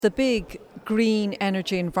The big green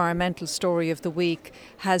energy environmental story of the week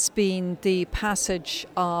has been the passage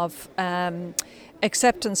of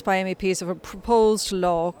acceptance by MEPs of a proposed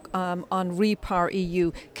law on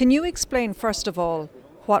REPowerEU. Can you explain, first of all,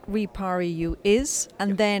 what REPowerEU is,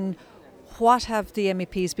 and then what have the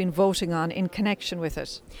MEPs been voting on in connection with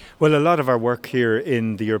it? Well, a lot of our work here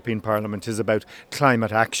in the European Parliament is about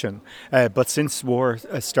climate action. But since war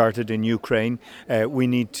started in Ukraine, we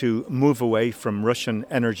need to move away from Russian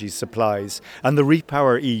energy supplies. And the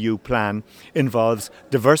REPowerEU plan involves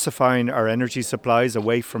diversifying our energy supplies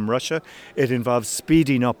away from Russia. It involves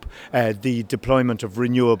speeding up the deployment of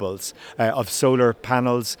renewables, of solar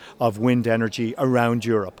panels, of wind energy around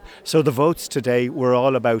Europe. So the votes today were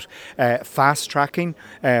all about fast-tracking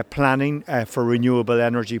planning for renewable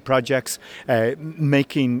energy projects,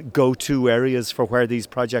 making go-to areas for where these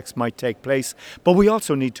projects might take place. But we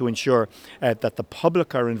also need to ensure that the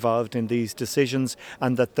public are involved in these decisions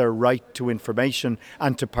and that their right to information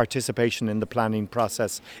and to participation in the planning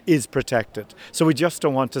process is protected. So we just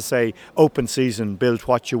don't want to say open season, build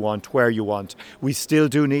what you want, where you want. We still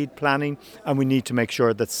do need planning, and we need to make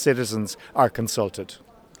sure that citizens are consulted.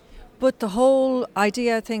 But the whole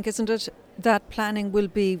idea, I think, isn't it, that planning will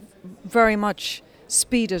be very much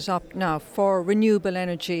speeded up now for renewable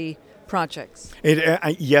energy projects?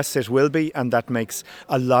 Yes, it will be, and that makes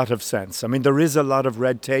a lot of sense. I mean, there is a lot of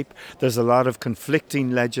red tape, there's a lot of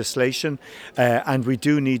conflicting legislation, and we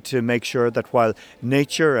do need to make sure that while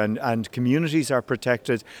nature and communities are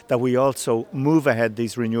protected, that we also move ahead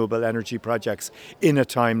these renewable energy projects in a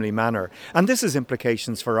timely manner. And this has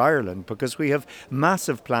implications for Ireland, because we have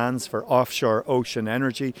massive plans for offshore ocean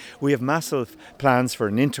energy, we have massive plans for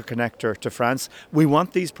an interconnector to France. We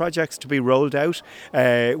want these projects to be rolled out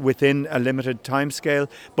within a limited timescale,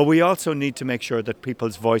 but we also need to make sure that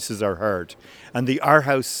people's voices are heard. And the Our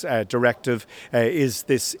House directive is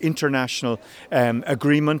this international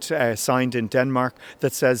agreement signed in Denmark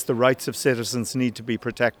that says the rights of citizens need to be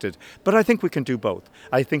protected. But I think we can do both.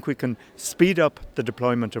 I think we can speed up the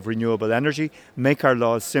deployment of renewable energy, make our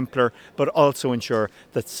laws simpler, but also ensure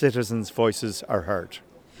that citizens' voices are heard.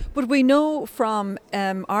 But we know from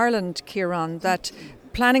Ireland, Ciarán, that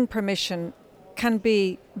planning permission can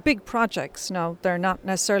be big projects. Now, they're not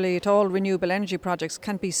necessarily at all renewable energy projects,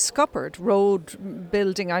 can be scuppered, road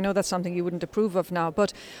building. I know that's something you wouldn't approve of now,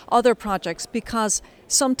 but other projects, because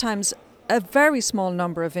sometimes a very small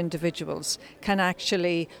number of individuals can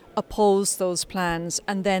actually oppose those plans,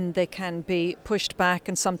 and then they can be pushed back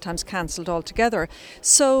and sometimes cancelled altogether.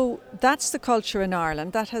 So that's the culture in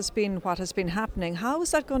Ireland. That has been what has been happening. How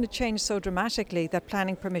is that going to change so dramatically that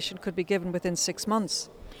planning permission could be given within 6 months?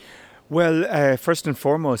 Well, first and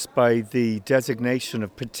foremost, by the designation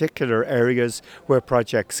of particular areas where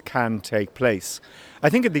projects can take place. I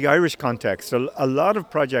think in the Irish context, a lot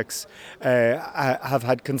of projects have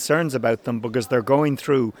had concerns about them because they're going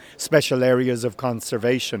through special areas of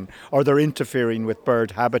conservation or they're interfering with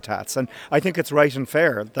bird habitats. And I think it's right and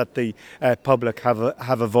fair that the public have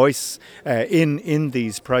a voice in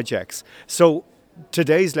these projects. So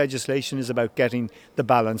today's legislation is about getting the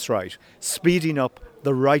balance right, speeding up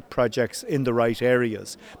the right projects in the right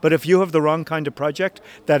areas. But if you have the wrong kind of project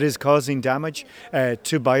that is causing damage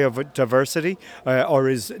to biodiversity or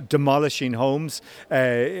is demolishing homes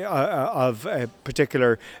of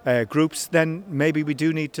particular groups, then maybe we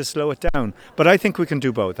do need to slow it down. But I think we can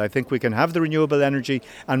do both. I think we can have the renewable energy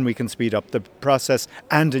and we can speed up the process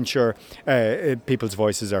and ensure people's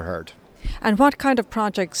voices are heard. And what kind of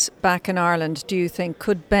projects back in Ireland do you think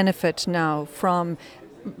could benefit now from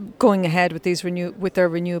going ahead with these with their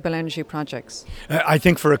renewable energy projects? I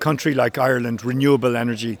think for a country like Ireland, renewable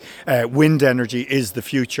energy, wind energy is the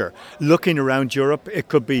future. Looking around Europe, it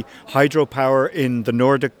could be hydropower in the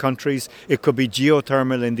Nordic countries, it could be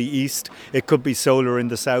geothermal in the east, it could be solar in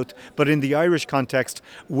the south. But in the Irish context,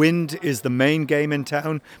 wind is the main game in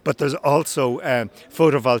town, but there's also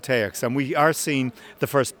photovoltaics. And we are seeing the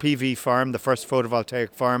first PV farm, the first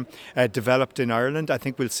photovoltaic farm developed in Ireland. I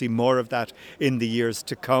think we'll see more of that in the years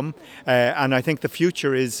to come. And I think the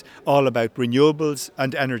future is all about renewables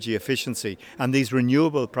and energy efficiency. And these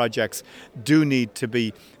renewable projects do need to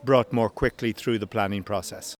be brought more quickly through the planning process.